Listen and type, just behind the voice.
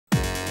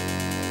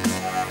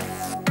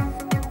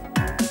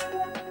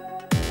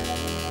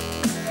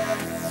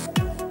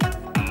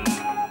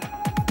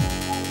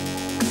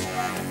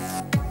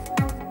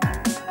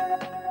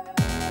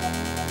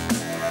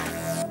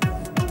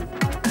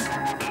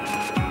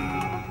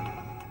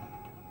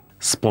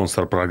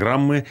Спонсор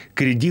программы –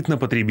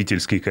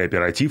 кредитно-потребительский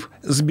кооператив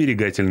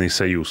 «Сберегательный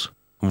союз».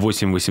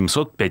 8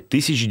 800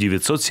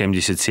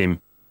 5977.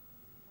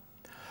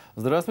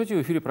 Здравствуйте,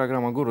 в эфире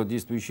программа «Город.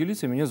 Действующие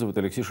лица». Меня зовут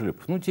Алексей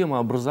Шелепов. Тема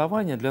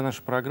образования для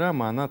нашей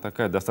программы, она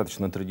такая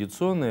достаточно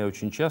традиционная.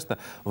 Очень часто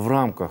в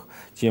рамках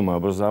темы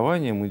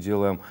образования мы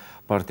делаем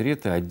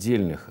портреты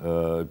отдельных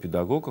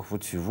педагогов.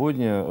 Вот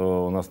сегодня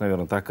у нас,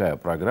 наверное, такая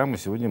программа.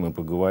 Сегодня мы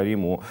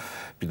поговорим о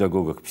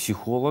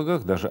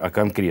педагогах-психологах, даже о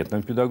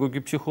конкретном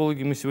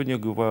педагоге-психологе. Мы сегодня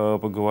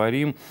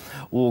поговорим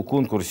о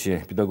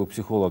конкурсе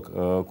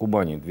 «Педагог-психолог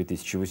Кубани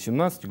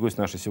 2018». Гость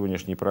нашей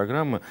сегодняшней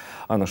программы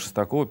Анна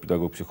Шестакова,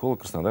 педагог-психолог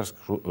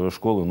Краснодарской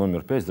школы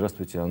номер 5.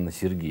 Здравствуйте, Анна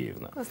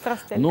Сергеевна.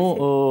 Здравствуйте, Алексей.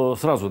 Ну,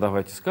 сразу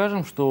давайте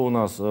скажем, что у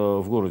нас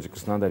в городе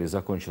Краснодаре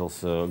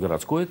закончился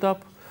городской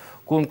этап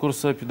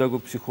конкурса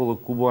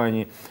 «Педагог-психолог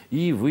Кубани»,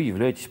 и вы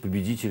являетесь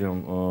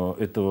победителем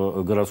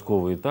этого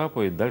городского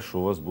этапа, и дальше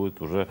у вас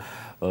будет уже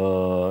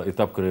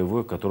этап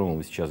краевой, к которому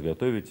вы сейчас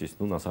готовитесь.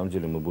 Ну, на самом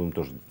деле, мы будем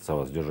тоже за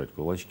вас держать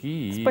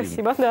кулачки. И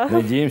спасибо, да.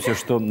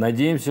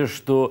 Надеемся,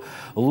 что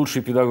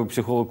лучший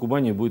педагог-психолог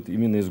Кубани будет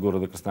именно из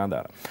города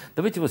Краснодара.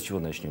 Давайте вот с чего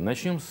начнем.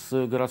 Начнем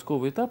с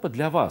городского этапа.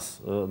 Для вас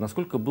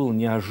насколько был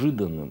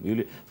неожиданным,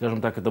 или, скажем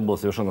так, это было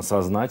совершенно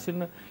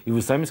сознательно, и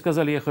вы сами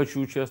сказали: я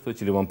хочу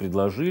участвовать, или вам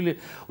предложили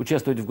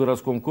участвовать в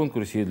городском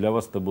конкурсе, и для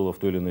вас это было в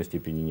той или иной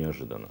степени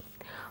неожиданно?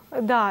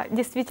 Да,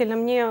 действительно,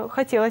 мне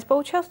хотелось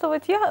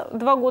поучаствовать. Я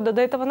 2 года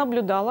до этого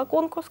наблюдала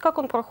конкурс, как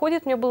он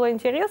проходит, мне было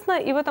интересно.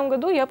 И в этом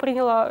году я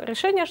приняла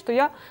решение, что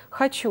я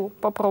хочу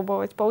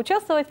попробовать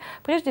поучаствовать,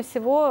 прежде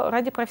всего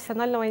ради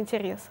профессионального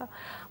интереса.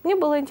 Мне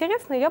было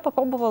интересно, и я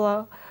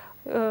попробовала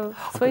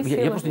свои силы.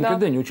 Я просто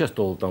никогда не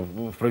участвовал там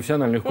в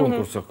профессиональных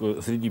конкурсах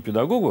среди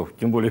педагогов,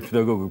 тем более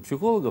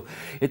педагогов-психологов.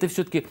 Это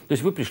все-таки, то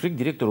есть вы пришли к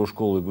директору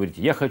школы и говорите: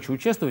 я хочу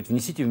участвовать,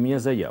 внесите в меня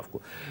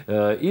заявку.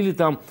 Или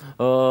там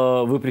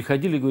вы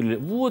приходили и говорили: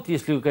 вот,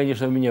 если вы,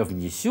 конечно, меня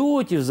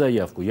внесете в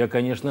заявку, я,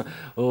 конечно,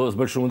 с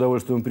большим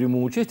удовольствием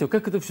приму участие.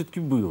 Как это все-таки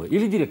было?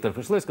 Или директор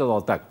пришла и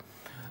сказала: так,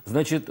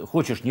 значит,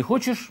 хочешь, не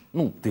хочешь,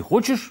 ну, ты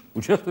хочешь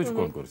участвовать в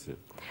конкурсе?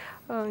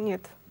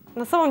 Нет.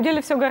 На самом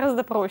деле все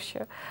гораздо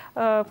проще.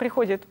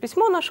 Приходит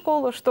письмо на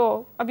школу,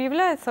 что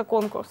объявляется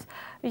конкурс.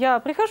 Я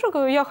прихожу,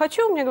 говорю: я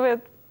хочу, мне говорят: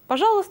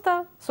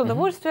 пожалуйста, с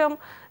удовольствием.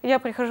 Я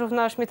прихожу в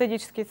наш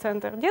методический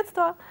центр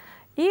детства,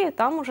 и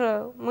там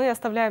уже мы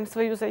оставляем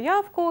свою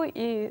заявку,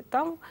 и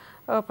там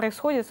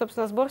происходит,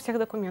 собственно, сбор всех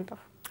документов.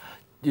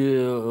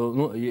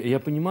 Ну, я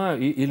понимаю,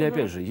 или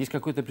опять же, есть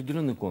какой-то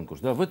определенный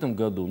конкурс, да, в этом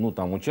году, ну,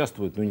 там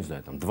участвуют, ну, не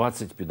знаю, там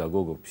 20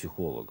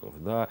 педагогов-психологов,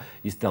 да,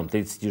 из там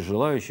 30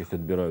 желающих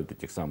отбирают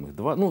этих самых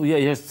 2, ну,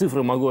 я с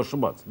цифрой могу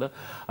ошибаться, да,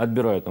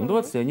 отбирают там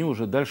 20, и они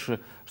уже дальше,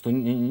 что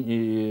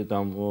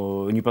там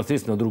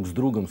непосредственно друг с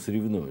другом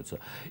соревнуются.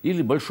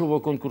 Или большого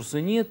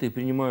конкурса нет, и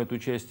принимают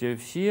участие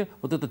все.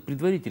 Вот этот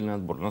предварительный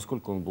отбор,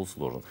 насколько он был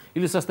сложен?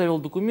 Или составил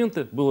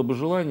документы, было бы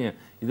желание,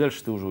 и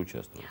дальше ты уже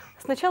участвуешь?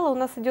 Сначала у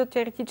нас идет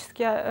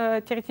теоретическая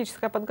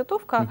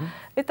подготовка,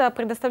 это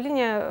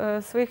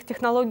предоставление своих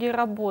технологий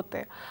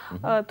работы.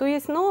 То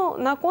есть, ну,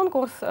 на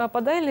конкурс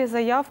подали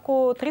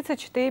заявку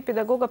 34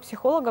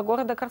 педагога-психолога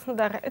города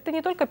Краснодара. Это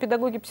не только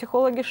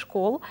педагоги-психологи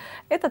школ,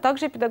 это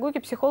также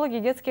педагоги-психологи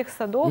детских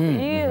садов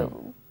и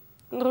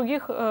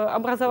других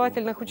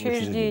образовательных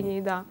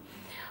учреждений. Да.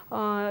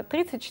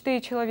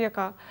 34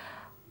 человека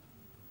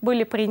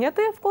были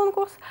приняты в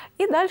конкурс,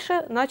 и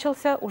дальше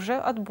начался уже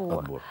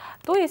отбор.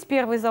 То есть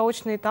первый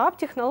заочный этап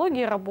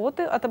технологии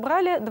работы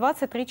отобрали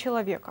 23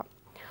 человека.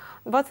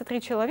 23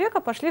 человека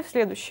пошли в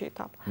следующий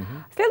этап.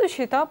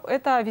 Следующий этап –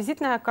 это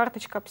визитная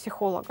карточка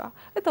психолога.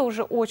 Это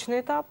уже очный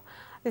этап.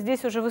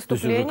 Здесь уже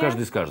выступление. То есть уже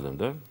каждый с каждым,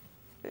 да?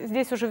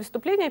 Здесь уже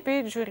выступление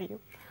перед жюри.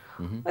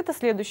 Это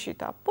следующий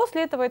этап.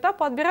 После этого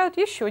этапа отбирают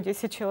еще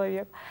 10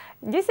 человек.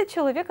 10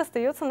 человек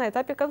остается на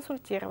этапе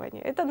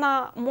консультирования. Это,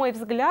 на мой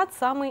взгляд,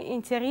 самый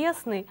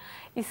интересный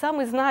и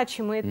самый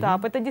значимый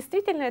этап. Это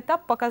действительно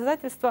этап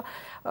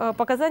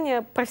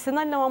показания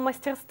профессионального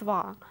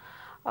мастерства.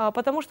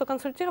 Потому что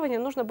консультирование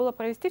нужно было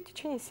провести в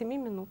течение 7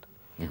 минут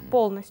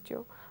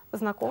полностью.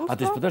 Знакомство.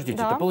 То есть, подождите,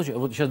 да. это получается.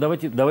 Вот сейчас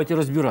давайте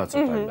разбираться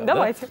тогда.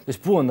 Давайте. Да? То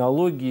есть, по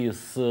аналогии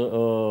с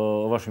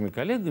вашими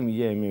коллегами,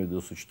 я имею в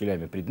виду с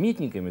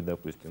учителями-предметниками,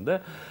 допустим,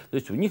 да, то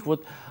есть у них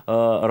вот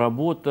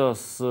работа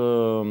с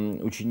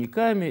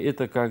учениками —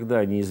 это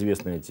когда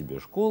неизвестная тебе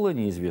школа,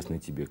 неизвестный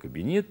тебе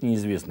кабинет,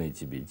 неизвестные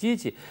тебе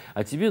дети,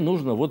 а тебе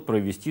нужно вот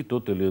провести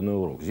тот или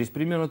иной урок. Здесь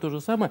примерно то же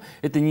самое.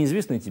 Это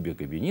неизвестный тебе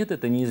кабинет,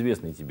 это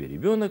неизвестный тебе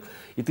ребенок,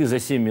 и ты за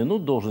 7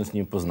 минут должен с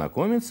ним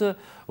познакомиться,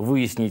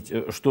 выяснить,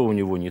 что у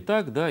него не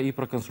так, да, и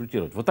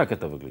проконсультировать. Вот так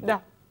это выглядит.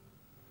 Да.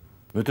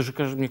 Но это же,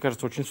 мне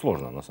кажется, очень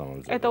сложно на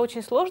самом деле. Это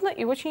очень сложно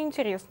и очень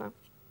интересно.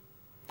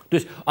 То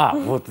есть,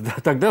 вот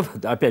тогда,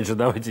 опять же,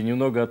 давайте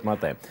немного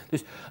отмотаем. То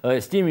есть,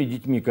 с теми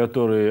детьми,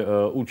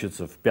 которые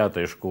учатся в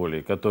 5-й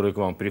школе, которые к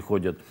вам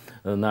приходят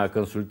на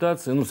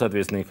консультации, ну,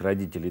 соответственно, их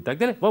родители и так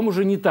далее, вам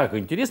уже не так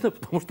интересно,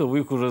 потому что вы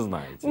их уже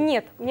знаете.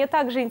 Нет, мне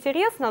также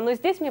интересно, но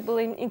здесь мне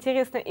было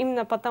интересно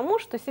именно потому,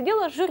 что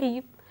сидело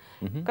жюри.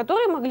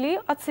 которые могли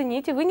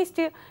оценить и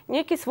вынести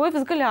некий свой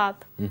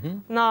взгляд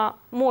на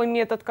мой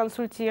метод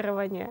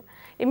консультирования.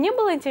 И мне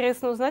было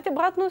интересно узнать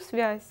обратную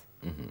связь.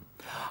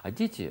 А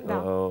дети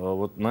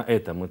вот на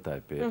этом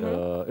этапе,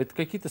 это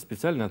какие-то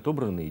специально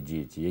отобранные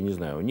дети, я не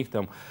знаю, у них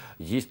там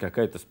есть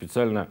какая-то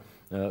специально,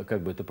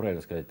 как бы это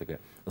правильно сказать, такая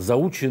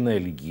заученная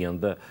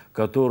легенда,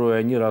 которую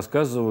они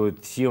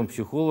рассказывают всем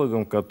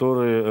психологам,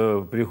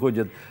 которые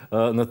приходят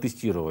на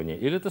тестирование.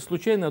 Или это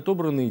случайно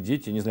отобранные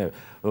дети, не знаю,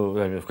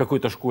 в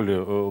какой-то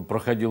школе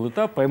проходил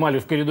этап, поймали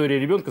в коридоре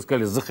ребенка,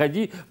 сказали,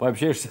 заходи,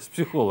 пообщаешься с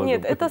психологом.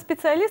 Нет, это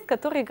специалист,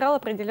 который играл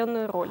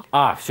определенную роль.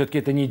 А, все-таки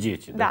это не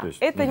дети. Да, то есть,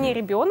 это не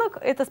ребенок,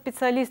 это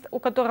специалист, у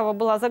которого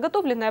была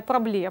заготовленная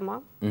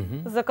проблема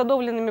с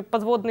заготовленными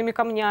подводными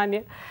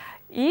камнями.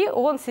 И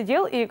он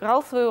сидел и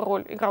играл свою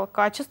роль. Играл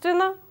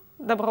качественно,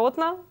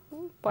 добротно,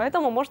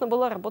 поэтому можно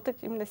было работать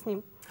именно с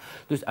ним.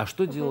 То есть, а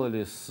что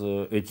делали с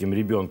этим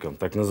ребенком,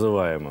 так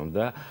называемым,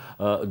 да?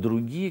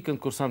 Другие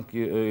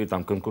конкурсантки,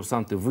 там,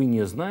 конкурсанты вы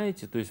не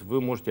знаете, то есть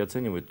вы можете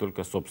оценивать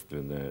только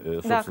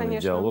собственный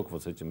диалог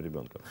вот с этим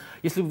ребенком.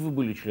 Если бы вы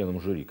были членом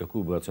жюри,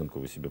 какую бы оценку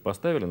вы себе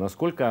поставили,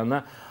 насколько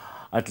она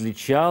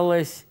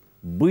отличалась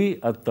бы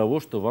от того,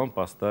 что вам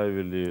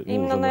поставили? Ну,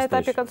 именно на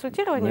этапе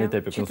консультирования? На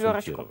этапе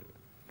четверочку.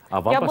 А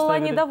вам я поставили...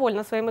 была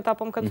недовольна своим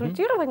этапом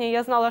консультирования,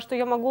 я знала, что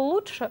я могу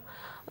лучше,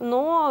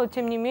 но,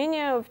 тем не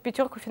менее, в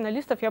пятерку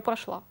финалистов я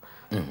прошла.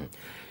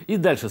 И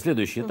дальше,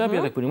 следующий этап,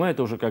 я так понимаю,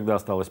 это уже когда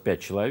осталось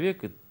 5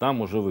 человек, и там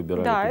уже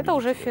выбирали Да, победителя. это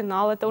уже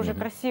финал, это уже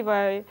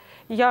красивое,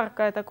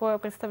 яркое такое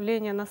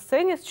представление на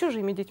сцене с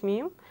чужими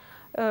детьми.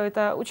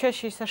 Это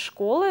учащиеся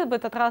школы, в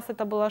этот раз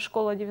это была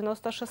школа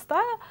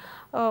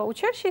 96-я,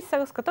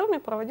 учащиеся, с которыми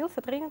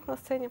проводился тренинг на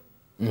сцене.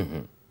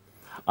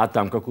 А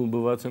там какую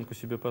бы вы оценку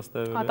себе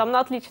поставили? А там на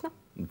отлично.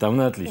 Там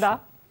на отлично? Да.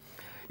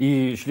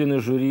 И члены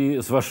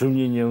жюри с вашим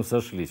мнением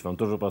сошлись, вам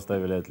тоже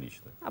поставили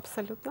отлично?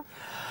 Абсолютно.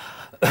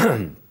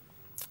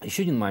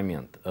 Еще один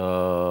момент.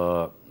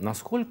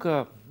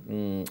 Насколько,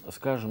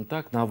 скажем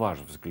так, на ваш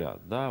взгляд,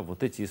 да,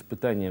 вот эти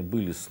испытания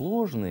были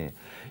сложные,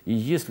 и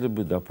если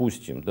бы,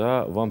 допустим,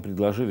 да, вам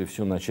предложили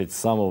все начать с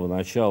самого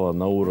начала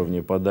на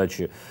уровне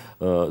подачи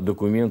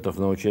документов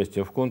на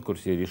участие в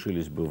конкурсе,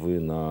 решились бы вы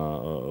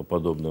на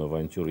подобную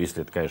авантюру,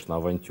 если это, конечно,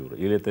 авантюра,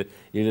 или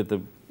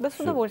это Да, с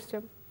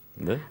удовольствием.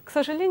 Да? К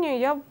сожалению,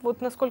 я,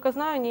 вот, насколько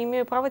знаю, не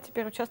имею права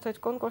теперь участвовать в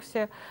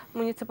конкурсе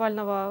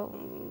муниципального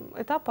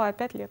этапа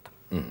 5 лет.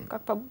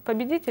 Как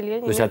победитель я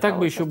не имею права. То есть, а так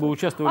бы еще бы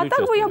участвовали? А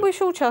так бы я бы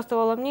еще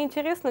участвовала. Мне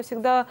интересно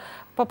всегда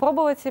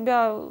попробовать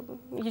себя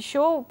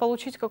еще,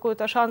 получить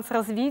какой-то шанс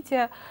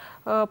развития,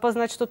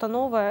 познать что-то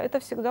новое. Это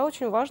всегда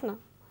очень важно.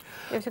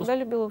 Я всегда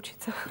любила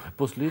учиться.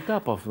 После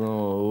этапов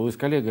вы с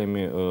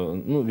коллегами,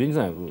 ну, я не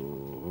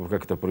знаю,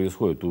 как это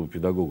происходит у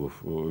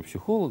педагогов,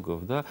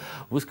 психологов, да,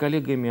 вы с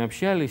коллегами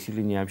общались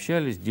или не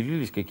общались,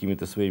 делились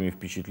какими-то своими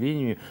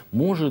впечатлениями.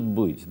 Может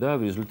быть, да,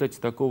 в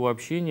результате такого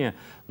общения,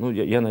 ну,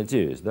 я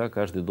надеюсь, да,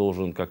 каждый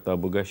должен как-то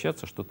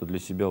обогащаться, что-то для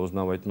себя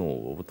узнавать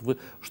нового. Вот вы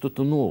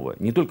что-то новое,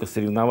 не только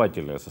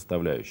соревновательная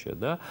составляющая,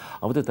 да,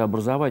 а вот эта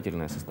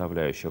образовательная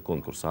составляющая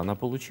конкурса, она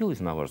получилась,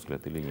 на ваш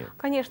взгляд, или нет?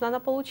 Конечно, она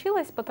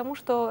получилась, потому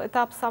что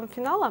этап сам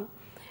финала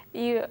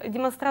и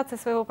демонстрация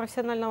своего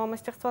профессионального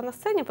мастерства на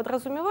сцене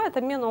подразумевает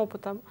обмен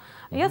опытом.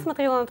 Я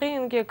смотрела на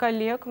тренинги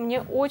коллег,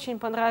 мне очень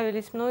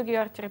понравились многие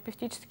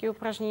арт-терапевтические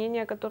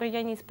упражнения, которые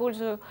я не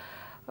использую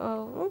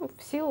в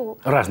силу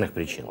разных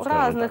причин.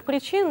 Разных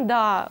причин,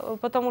 да,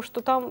 потому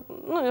что там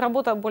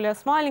работа более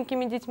с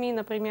маленькими детьми,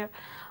 например.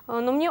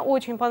 Но мне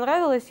очень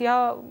понравилось,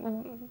 я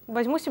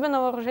возьму себе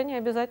на вооружение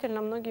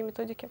обязательно многие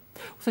методики.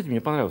 Кстати, мне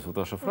понравилась вот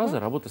ваша фраза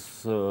 «работа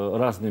с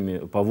разными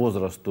по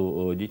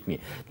возрасту детьми».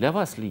 Для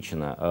вас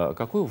лично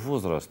какой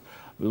возраст?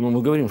 Ну,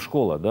 мы говорим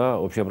школа, да,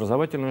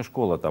 общеобразовательная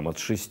школа, там от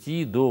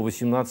 6 до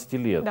 18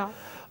 лет. Да.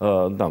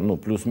 Там, ну,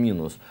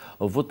 плюс-минус.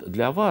 Вот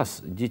для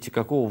вас дети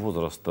какого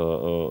возраста,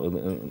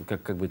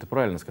 как бы это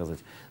правильно сказать,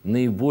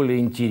 наиболее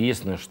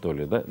интересные, что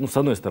ли, да? Ну, с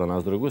одной стороны,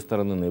 а с другой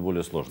стороны,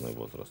 наиболее сложный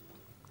возраст.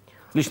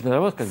 Лично для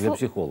вас, как для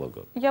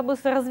психолога. Я бы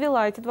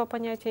развела эти два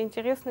понятия,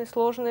 интересные,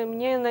 сложные.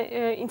 Мне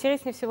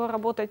интереснее всего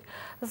работать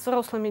с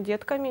взрослыми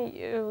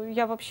детками.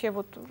 Я вообще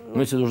вот...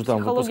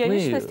 психология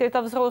личности —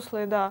 это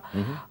взрослые, да.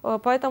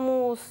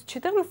 Поэтому с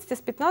 14,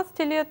 с 15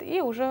 лет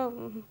и уже...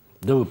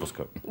 До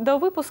выпуска. До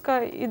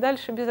выпуска и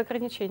дальше без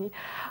ограничений.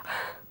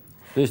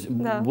 То есть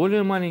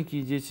более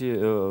маленькие дети,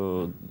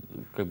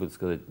 как бы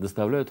сказать,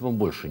 доставляют вам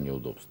больше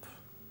неудобств?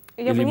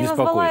 Я бы не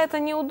назвала это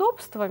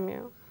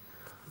неудобствами.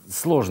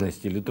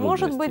 Сложностей или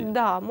трудностей? Может быть,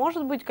 да.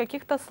 Может быть,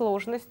 каких-то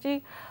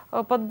сложностей,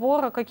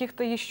 подбора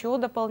каких-то еще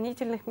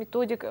дополнительных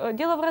методик.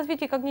 Дело в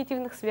развитии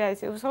когнитивных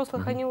связей. У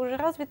взрослых они уже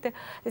развиты.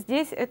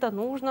 Здесь это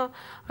нужно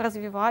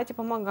развивать и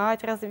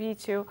помогать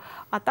развитию.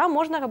 А там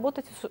можно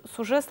работать с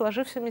уже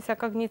сложившимися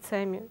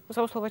когнициями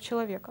взрослого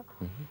человека.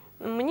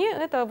 Мне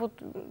это вот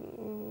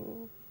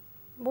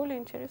более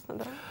интересно,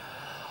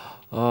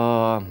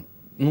 да.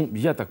 Ну,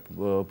 я так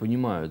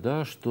понимаю,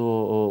 да,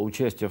 что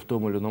участие в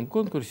том или ином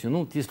конкурсе,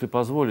 ну, если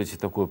позволите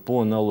такое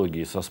по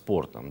аналогии со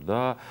спортом,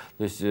 да,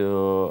 то есть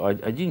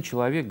один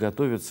человек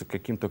готовится к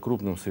каким-то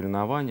крупным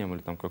соревнованиям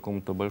или там, к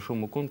какому-то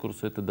большому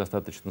конкурсу, это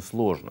достаточно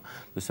сложно.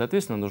 То есть,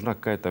 соответственно, нужна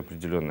какая-то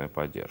определенная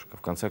поддержка.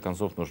 В конце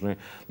концов, нужны,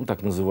 ну,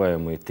 так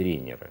называемые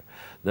тренеры,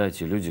 да,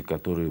 те люди,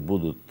 которые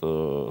будут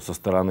со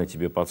стороны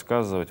тебе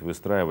подсказывать,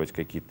 выстраивать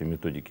какие-то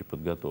методики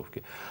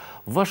подготовки.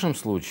 В вашем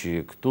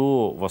случае,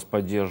 кто вас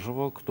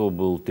поддерживал, кто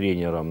был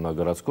тренером на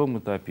городском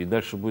этапе, и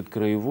дальше будет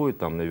краевой,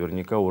 там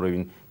наверняка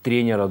уровень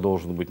тренера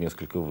должен быть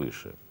несколько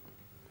выше.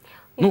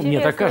 Ну, мне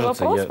так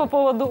кажется. Вопрос по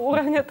поводу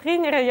уровня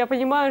тренера. Я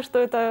понимаю, что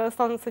это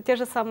останутся те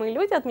же самые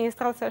люди,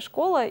 администрация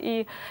школы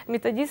и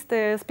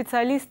методисты,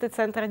 специалисты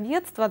Центра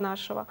детства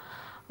нашего.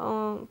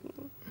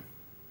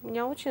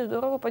 Меня очень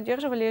здорово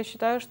поддерживали, я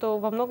считаю, что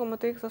во многом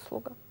это их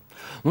заслуга.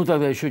 Ну,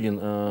 тогда еще один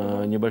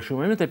небольшой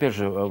момент. Опять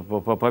же,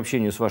 по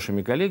общению с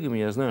вашими коллегами,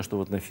 я знаю, что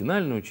вот на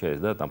финальную часть,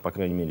 да, там, по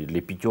крайней мере,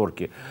 для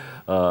пятерки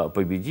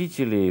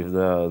победителей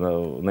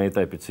на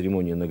этапе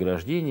церемонии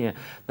награждения,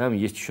 там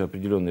есть еще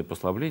определенные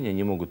послабления.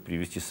 Они могут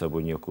привести с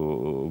собой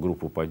некую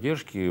группу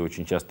поддержки.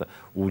 Очень часто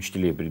у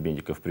учителей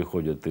предметников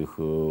приходят их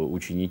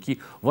ученики.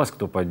 Вас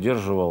кто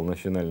поддерживал на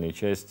финальной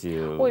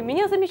части? Ой,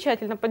 меня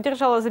замечательно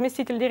поддержала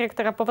заместитель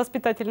директора по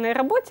воспитательной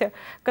работе,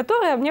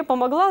 которая мне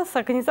помогла с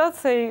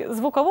организацией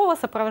звукового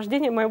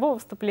сопровождения моего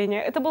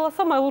выступления. Это была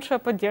самая лучшая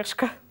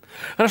поддержка.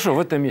 Хорошо, в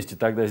этом месте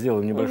тогда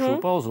сделаем небольшую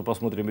паузу,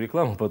 посмотрим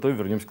рекламу, потом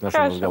вернемся к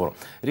нашему разговору.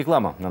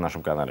 Реклама на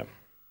нашем канале.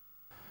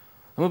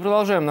 Мы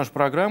продолжаем нашу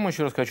программу.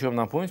 Еще раз хочу вам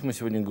напомнить, мы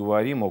сегодня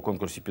говорим о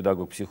конкурсе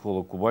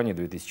 «Педагог-психолог Кубани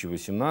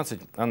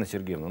 2018». Анна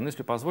Сергеевна, ну,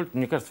 если позволите,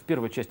 мне кажется, в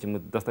первой части мы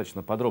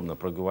достаточно подробно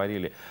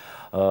проговорили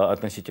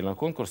относительно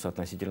конкурса,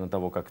 относительно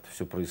того, как это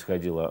все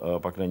происходило,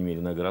 по крайней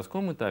мере, на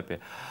городском этапе.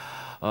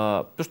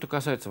 То, что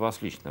касается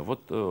вас лично,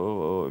 вот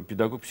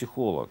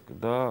педагог-психолог,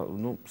 да,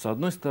 ну, с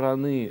одной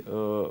стороны,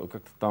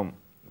 как-то там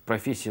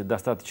профессия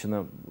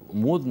достаточно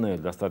модная,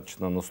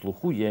 достаточно на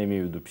слуху, я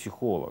имею в виду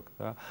психолог,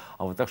 да,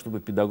 а вот так, чтобы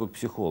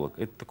педагог-психолог,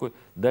 это такой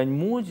дань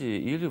моде,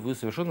 или вы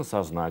совершенно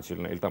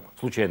сознательно, или там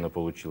случайно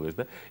получилось,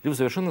 да, или вы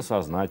совершенно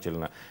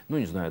сознательно, ну,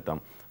 не знаю,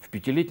 там, в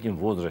 5-летнем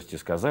возрасте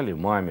сказали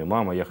маме: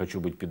 мама, я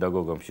хочу быть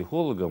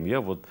педагогом-психологом, я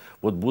вот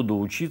буду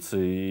учиться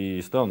и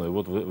стану, и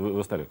вот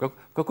вы стали.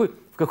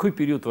 В какой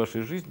период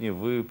вашей жизни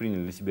вы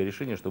приняли для себя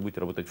решение, что будете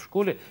работать в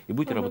школе и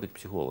будете работать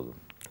психологом?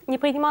 Не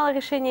принимала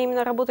решение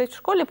именно работать в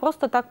школе,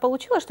 просто так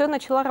получилось, что я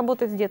начала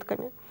работать с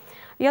детками.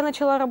 Я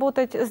начала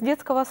работать с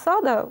детского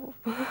сада,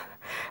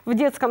 в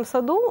детском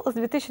саду с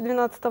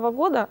 2012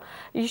 года,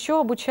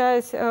 еще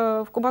обучаясь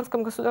в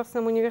Кубанском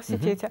государственном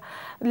университете.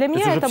 Для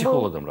меня то есть это уже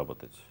психологом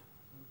работать?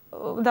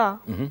 Да,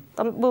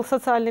 там был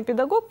социальный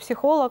педагог,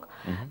 психолог.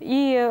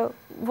 И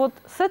вот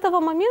с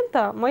этого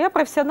момента моя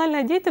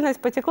профессиональная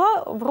деятельность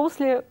потекла в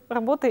русле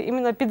работы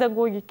именно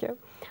педагогики,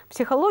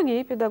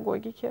 психологии и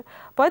педагогики.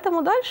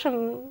 Поэтому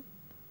дальше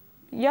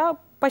я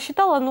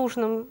посчитала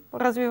нужным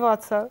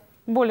развиваться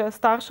в более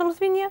старшем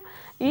звене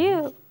и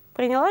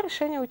приняла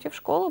решение уйти в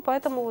школу,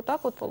 поэтому вот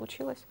так вот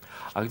получилось.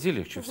 А где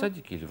легче, в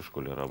садике или в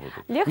школе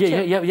работать?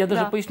 Легче? Я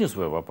даже поясню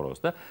свой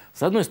вопрос. Да?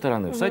 С одной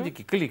стороны, в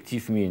садике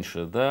коллектив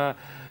меньше, да,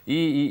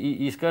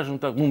 и, скажем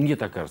так, ну, мне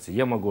так кажется,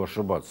 я могу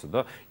ошибаться,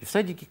 да, и в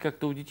садике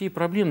как-то у детей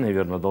проблем,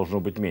 наверное, должно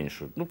быть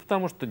меньше. Ну,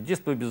 потому что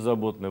детство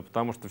беззаботное,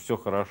 потому что все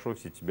хорошо,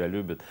 все тебя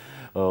любят,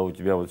 у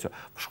тебя вот все.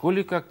 В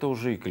школе как-то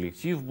уже и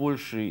коллектив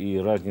больше, и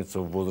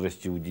разница в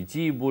возрасте у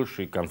детей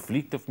больше, и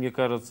конфликтов, мне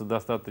кажется,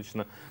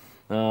 достаточно.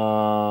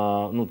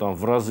 Ну, там,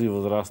 в разы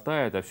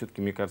возрастает, а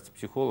все-таки, мне кажется,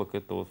 психолог —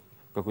 это вот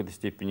в какой-то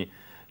степени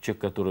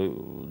человек, который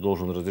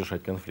должен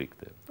разрешать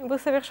конфликты. Вы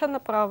совершенно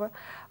правы.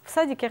 В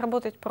садике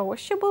работать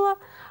проще было,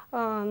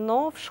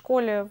 но в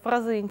школе в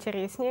разы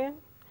интереснее,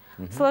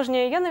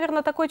 сложнее. Я,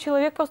 наверное, такой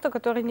человек просто,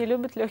 который не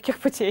любит легких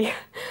путей.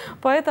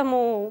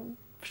 Поэтому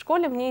в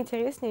школе мне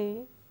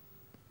интереснее,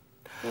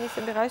 и не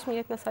собираюсь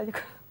менять на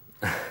садик.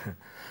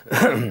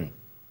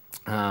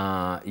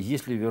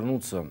 Если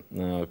вернуться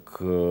к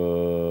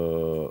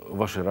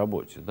вашей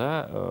работе,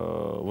 да,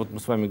 вот мы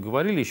с вами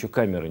говорили, еще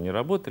камеры не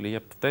работали,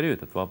 я повторю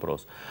этот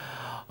вопрос.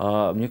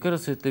 Мне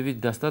кажется, это ведь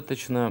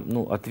достаточно,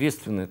 ну,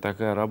 ответственная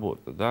такая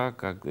работа, да,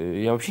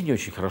 я вообще не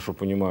очень хорошо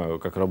понимаю,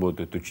 как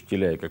работают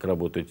учителя и как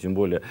работают тем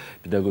более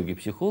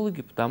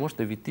педагоги-психологи, потому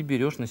что ведь ты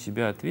берешь на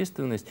себя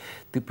ответственность,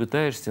 ты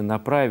пытаешься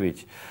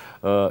направить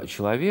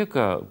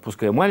человека,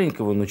 пускай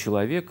маленького, но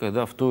человека,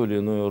 да, в то или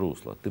иное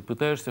русло. Ты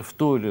пытаешься в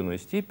той или иной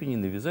степени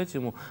навязать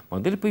ему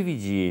модель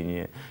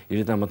поведения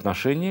или там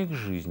отношение к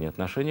жизни,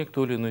 отношение к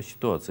той или иной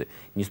ситуации.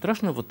 Не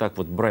страшно вот так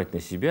вот брать на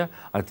себя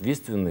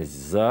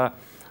ответственность за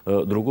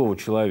другого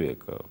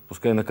человека,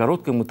 пускай на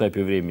коротком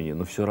этапе времени,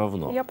 но все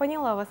равно. Я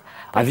поняла вас.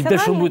 А ведь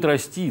дальше он будет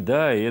расти,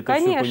 да, и это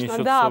все понесет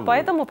Конечно, да, собой.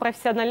 поэтому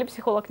профессиональный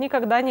психолог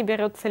никогда не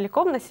берет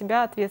целиком на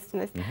себя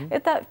ответственность.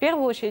 Это, в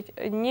первую очередь,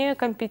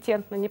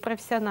 некомпетентно,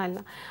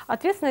 непрофессионально.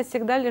 Ответственность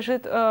всегда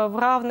лежит в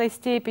равной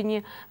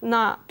степени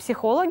на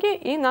психологе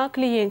и на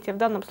клиенте. В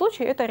данном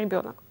случае это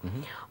ребенок.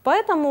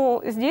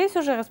 Поэтому здесь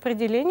уже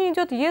распределение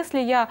идет. Если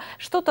я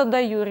что-то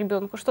даю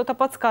ребенку, что-то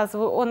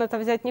подсказываю, он это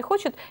взять не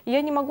хочет,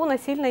 я не могу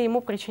насильно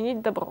ему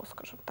причинить добро,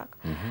 скажем так.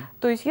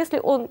 То есть если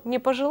он не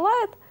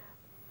пожелает,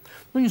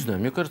 ну, не знаю,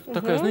 мне кажется,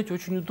 такая, знаете,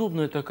 очень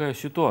удобная такая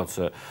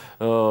ситуация.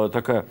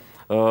 Такая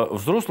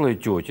взрослая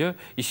тетя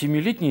и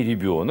 7-летний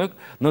ребенок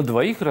на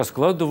двоих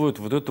раскладывают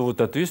вот эту вот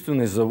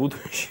ответственность за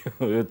будущее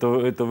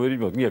этого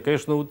ребенка. Я,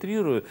 конечно,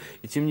 утрирую,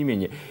 и тем не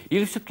менее.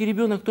 Или все-таки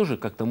ребенок тоже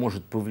как-то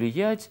может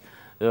повлиять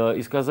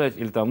и сказать,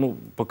 или там, ну,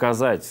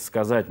 показать,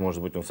 сказать,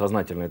 может быть, он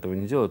сознательно этого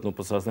не делает, но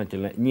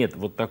подсознательно, нет,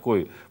 вот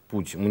такой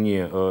путь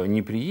мне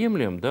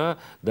неприемлем, да,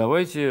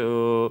 давайте,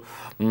 ну,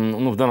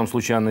 в данном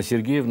случае Анна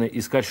Сергеевна,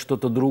 искать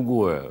что-то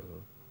другое,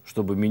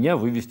 чтобы меня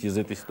вывести из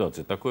этой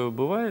ситуации. Такое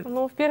бывает?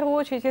 ну, в первую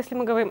очередь, если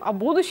мы говорим о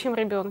будущем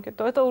ребенке,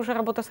 то это уже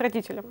работа с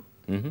родителем.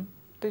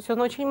 То есть он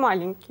очень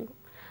маленький.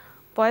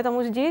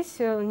 Поэтому здесь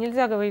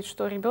нельзя говорить,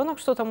 что ребенок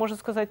что-то может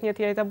сказать, нет,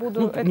 я это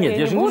буду, ну, это нет,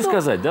 я же не буду. буду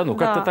сказать, да, ну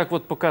Да. как-то так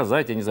вот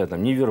показать, я не знаю,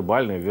 там,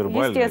 невербально,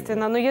 вербально.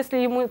 Естественно, но если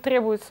ему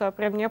требуется,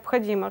 прям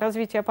необходимо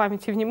развитие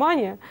памяти и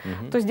внимания,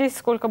 то здесь,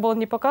 сколько бы он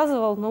ни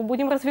показывал, но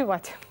будем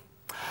развивать.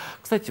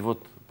 Кстати,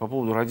 вот по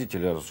поводу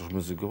родителей, раз уж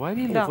мы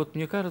заговорили, Да. вот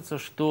мне кажется,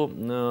 что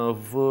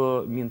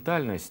в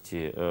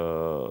ментальности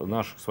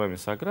наших с вами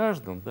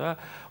сограждан, да,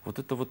 вот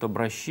это вот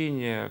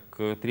обращение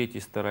к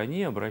третьей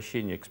стороне,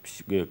 обращение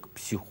к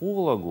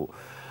психологу,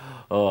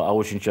 а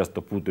очень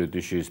часто путают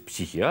еще и с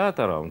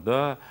психиатром,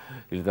 да,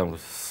 или там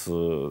с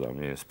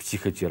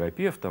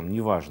психотерапевтом,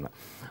 неважно.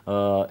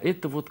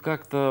 Это вот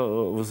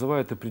как-то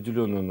вызывает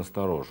определенную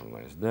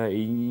настороженность, да,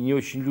 и не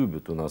очень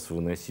любят у нас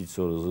выносить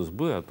ссор из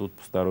избы, а тут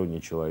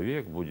посторонний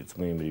человек будет с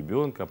моим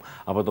ребенком,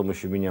 а потом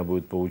еще меня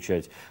будет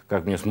поучать,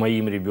 как мне с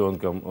моим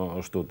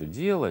ребенком что-то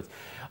делать.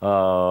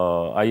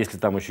 А если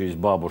там еще есть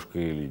бабушка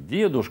или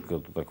дедушка,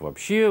 то так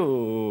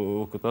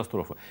вообще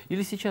катастрофа.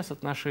 Или сейчас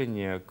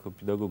отношение к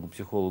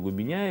педагогу-психологу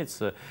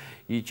меняется,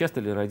 и часто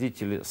ли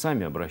родители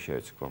сами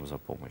обращаются к вам за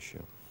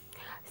помощью?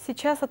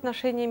 Сейчас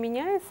отношение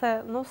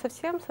меняется, но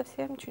совсем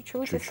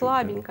чуть-чуть и Чуть-чуть,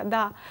 слабенько,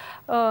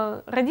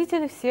 да.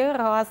 Родители все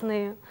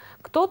разные.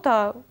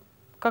 Кто-то,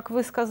 как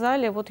вы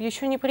сказали, вот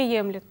еще не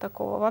приемлет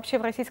такого. Вообще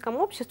в российском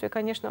обществе,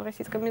 конечно, в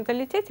российском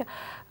менталитете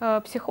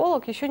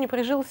психолог еще не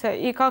прижился.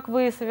 И как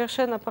вы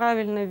совершенно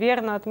правильно,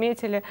 верно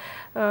отметили,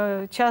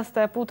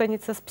 частая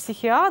путаница с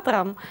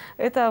психиатром,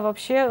 это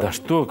вообще Да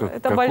что,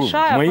 это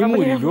большая моему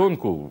проблема.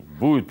 Ребенку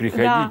будет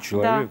приходить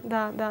человек.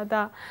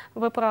 Да,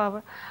 вы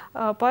правы.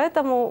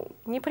 Поэтому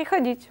не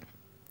приходить.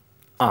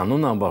 Ну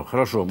наоборот,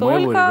 хорошо.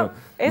 Только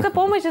эта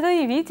помощь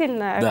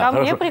заявительная. Да,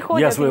 ко мне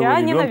приходят,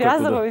 я не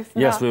навязываюсь.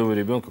 Я своего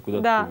ребенка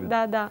куда-то поведу.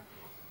 Да.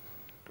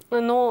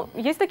 Но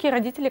есть такие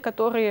родители,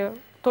 которые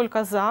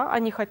только за,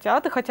 они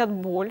хотят и хотят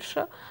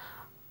больше.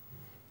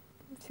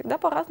 Всегда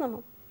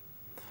по-разному.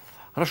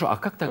 Хорошо, а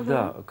как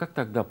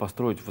тогда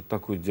построить вот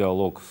такой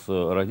диалог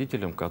с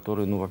родителем,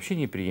 который вообще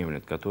не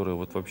приемлет, который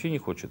вот вообще не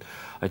хочет?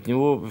 От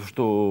него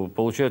что,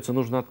 получается,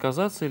 нужно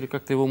отказаться или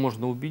как-то его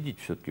можно убедить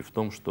все-таки в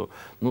том, что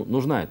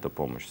нужна эта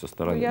помощь со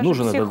стороны? Я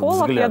нужен же этот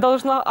психолог, взгляд. я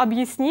должна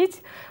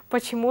объяснить,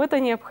 почему это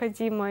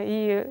необходимо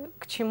и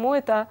к чему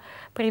это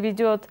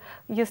приведет,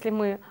 если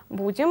мы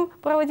будем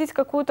проводить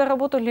какую-то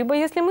работу, либо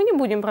если мы не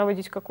будем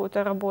проводить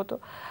какую-то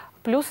работу.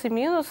 Плюсы и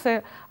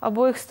минусы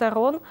обоих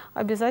сторон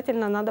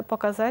обязательно надо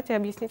показать и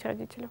объяснить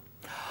родителю.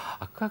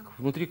 А как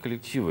внутри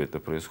коллектива это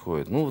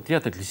происходит? Ну вот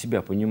я-то для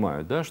себя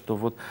понимаю, да, что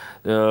вот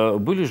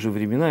были же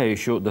времена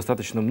еще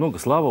достаточно много,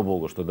 слава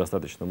богу, что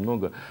достаточно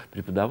много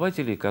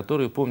преподавателей,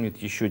 которые помнят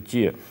еще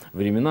те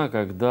времена,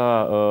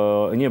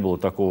 когда не было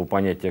такого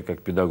понятия,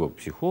 как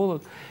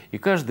педагог-психолог, и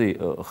каждый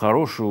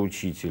хороший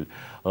учитель,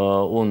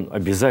 он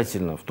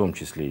обязательно, в том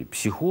числе и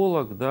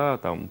психолог, да,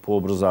 там, по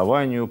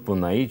образованию, по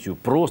наитию,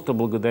 просто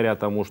благодаря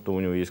тому, что у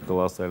него есть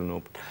колоссальный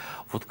опыт.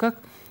 Вот как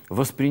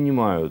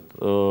воспринимают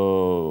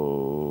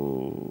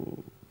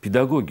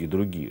педагоги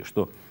другие,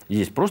 что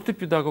есть просто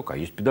педагог, а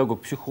есть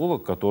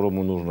педагог-психолог, к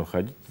которому нужно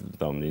ходить,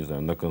 там, не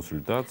знаю, на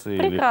консультации,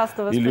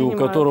 или у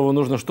которого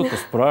нужно что-то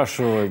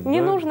спрашивать.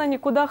 Не нужно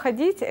никуда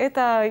ходить,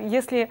 это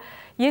если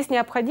есть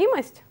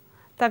необходимость,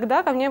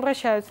 тогда ко мне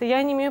обращаются.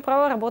 Я не имею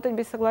права работать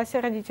без согласия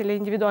родителей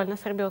индивидуально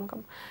с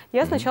ребенком.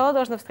 Я сначала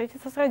должна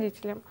встретиться с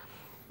родителем.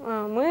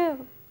 Мы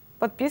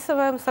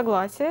подписываем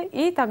согласие,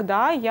 и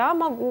тогда я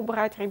могу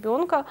брать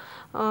ребенка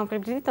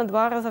приблизительно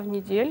 2 раза в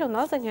неделю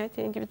на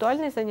занятия,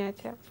 индивидуальные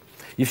занятия.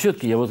 И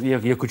все-таки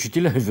я к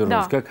учителям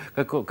вернусь. Да.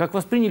 Как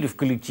восприняли в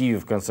коллективе,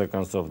 в конце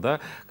концов, да?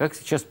 Как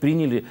сейчас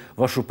приняли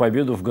вашу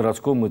победу в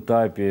городском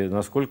этапе?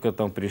 Насколько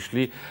там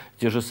пришли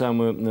те же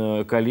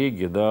самые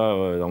коллеги,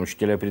 да, там,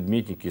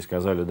 учителя-предметники, и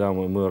сказали, да,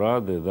 мы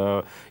рады,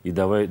 да, и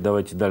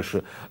давайте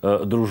дальше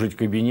дружить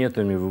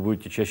кабинетами, вы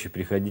будете чаще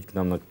приходить к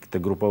нам на какие-то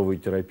групповые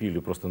терапии или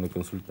просто на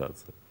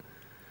консультации.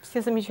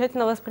 Все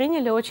замечательно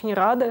восприняли, очень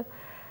рады.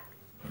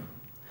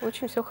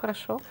 Очень все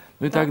хорошо.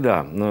 Ну и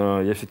тогда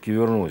я все-таки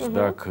вернусь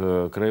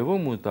к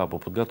краевому этапу.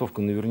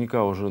 Подготовка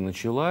наверняка уже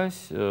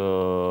началась.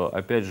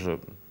 Опять же,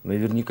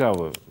 наверняка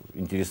вы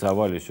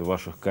интересовались у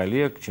ваших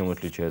коллег, чем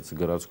отличается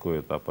городской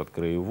этап от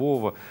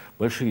краевого,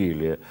 большие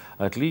ли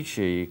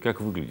отличия и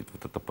как выглядит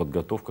вот эта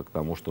подготовка к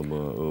тому, что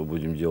мы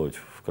будем делать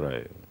в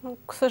крае? Ну,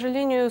 к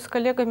сожалению, с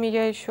коллегами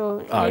я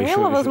еще не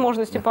имела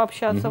возможности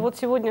пообщаться. Вот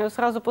сегодня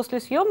сразу после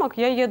съемок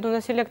я еду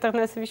на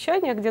селекторное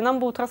совещание, где нам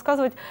будут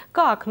рассказывать,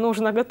 как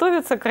нужно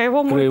готовиться к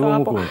краевому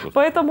этапу. Конкурсу.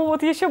 Поэтому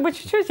вот еще бы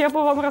чуть-чуть я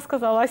бы вам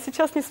рассказала, а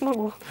сейчас не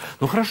смогу.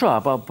 Ну хорошо,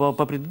 а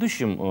по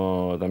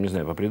предыдущим, там, не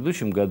знаю, по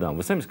предыдущим годам,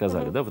 вы сами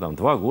сказали, да, вы там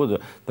 2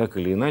 года так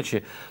или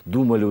иначе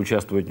думали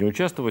участвовать, не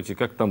участвовать, и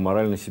как там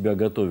морально себя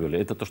готовили.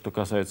 Это то, что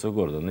касается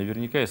города.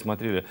 Наверняка и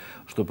смотрели,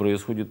 что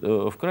происходит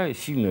в крае.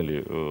 Сильно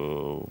ли,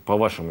 по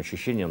вашим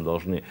ощущениям,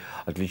 должны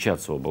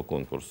отличаться оба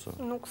конкурса?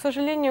 Ну, к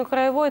сожалению,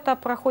 краевой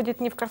этап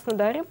проходит не в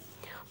Краснодаре,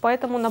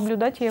 поэтому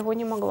наблюдать я его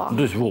не могла.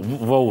 То есть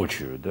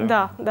воочию, да?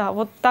 Да, да.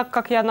 Вот так,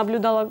 как я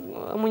наблюдала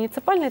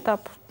муниципальный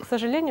этап, к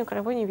сожалению,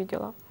 краевой не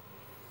видела.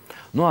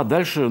 Ну, а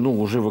дальше, ну,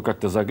 уже вы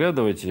как-то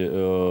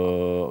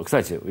заглядываете.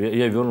 Кстати,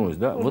 я вернусь,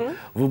 да? Вот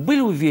вы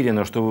были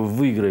уверены, что вы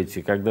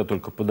выиграете, когда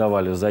только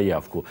подавали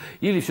заявку?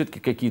 Или все-таки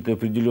какие-то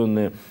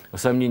определенные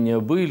сомнения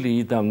были?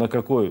 И там на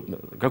какую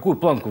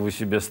планку вы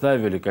себе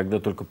ставили, когда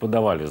только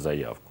подавали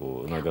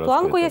заявку на городской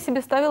Планку этап? я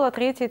себе ставила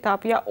 3-й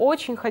этап. Я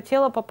очень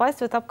хотела попасть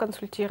в этап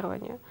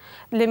консультирования.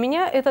 Для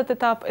меня этот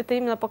этап — это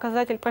именно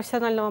показатель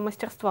профессионального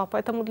мастерства.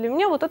 Поэтому для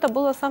меня вот это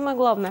было самое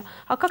главное.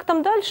 А как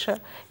там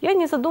дальше? Я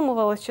не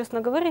задумывалась,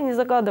 честно говоря, не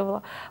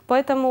загадывала.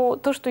 Поэтому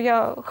то, что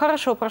я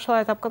хорошо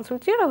прошла этап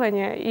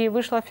консультирования и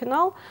вышла в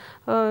финал,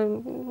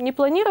 не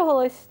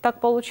планировалось,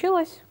 так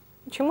получилось,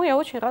 чему я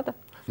очень рада.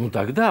 Ну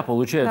тогда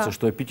получается, Да.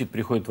 что аппетит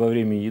приходит во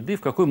время еды.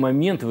 В какой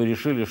момент вы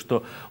решили,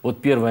 что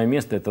вот первое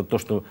место — это то,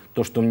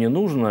 что мне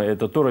нужно,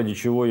 это то, ради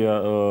чего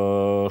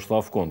я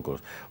шла в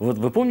конкурс? Вот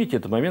вы помните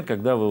этот момент,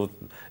 когда вы вот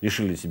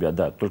решили для себя,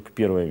 да, только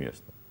первое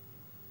место?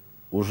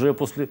 Уже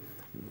после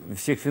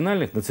всех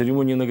финальных, на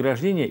церемонии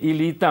награждения,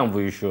 или и там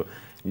вы еще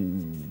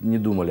не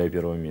думали о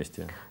первом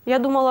месте? Я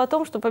думала о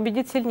том, что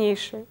победит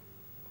сильнейший.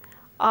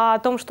 А о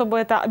том, чтобы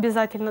это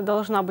обязательно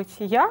должна быть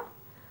я,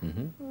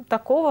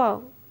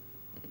 такого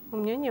у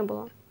меня не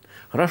было.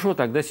 Хорошо,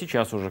 тогда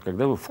сейчас уже,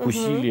 когда вы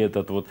вкусили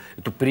эту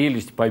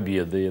прелесть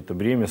победы, это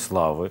бремя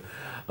славы,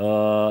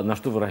 на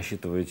что вы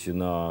рассчитываете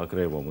на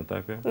краевом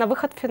этапе? На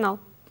выход в финал.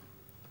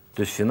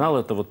 То есть финал —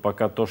 это вот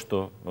пока то,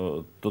 что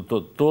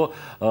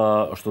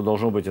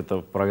должно быть, это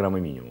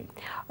программа минимум.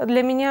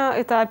 Для меня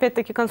это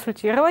опять-таки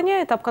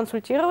консультирование, этап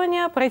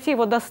консультирования, пройти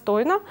его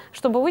достойно,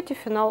 чтобы выйти в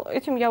финал.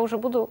 Этим я уже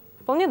буду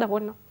вполне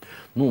довольна.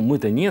 Ну,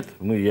 мы-то нет,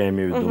 я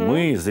имею в виду,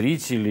 мы,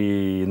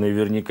 зрители, и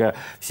наверняка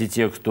все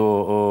те,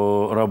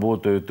 кто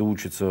работают и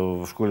учатся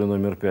в школе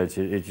номер 5,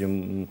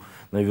 этим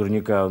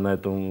наверняка на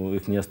этом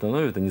их не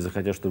остановят, они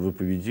захотят, чтобы вы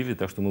победили,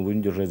 так что мы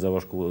будем держать за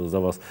вас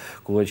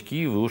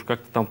кулачки, вы уж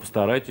как-то там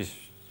постарайтесь.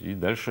 И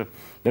дальше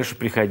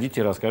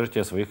приходите,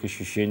 расскажите о своих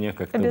ощущениях.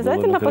 Как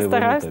обязательно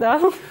постараюсь,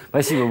 да.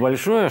 Спасибо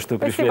большое, что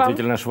пришли,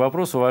 ответили на наши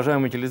вопросы.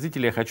 Уважаемые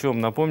телезрители, я хочу вам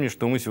напомнить,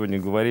 что мы сегодня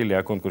говорили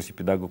о конкурсе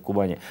 «Педагог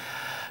Кубани»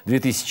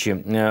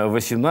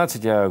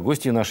 2018, а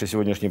гостьей нашей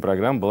сегодняшней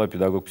программы была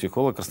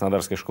педагог-психолог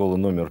Краснодарской школы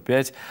номер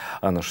 5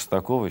 Анна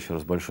Шестакова. Еще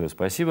раз большое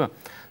спасибо.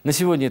 На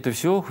сегодня это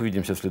все.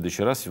 Увидимся в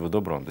следующий раз. Всего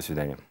доброго. До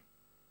свидания.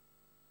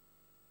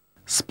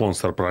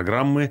 Спонсор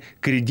программы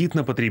 –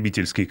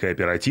 кредитно-потребительский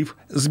кооператив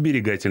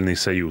 «Сберегательный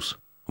союз».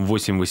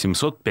 8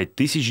 800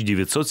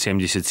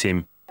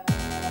 5977.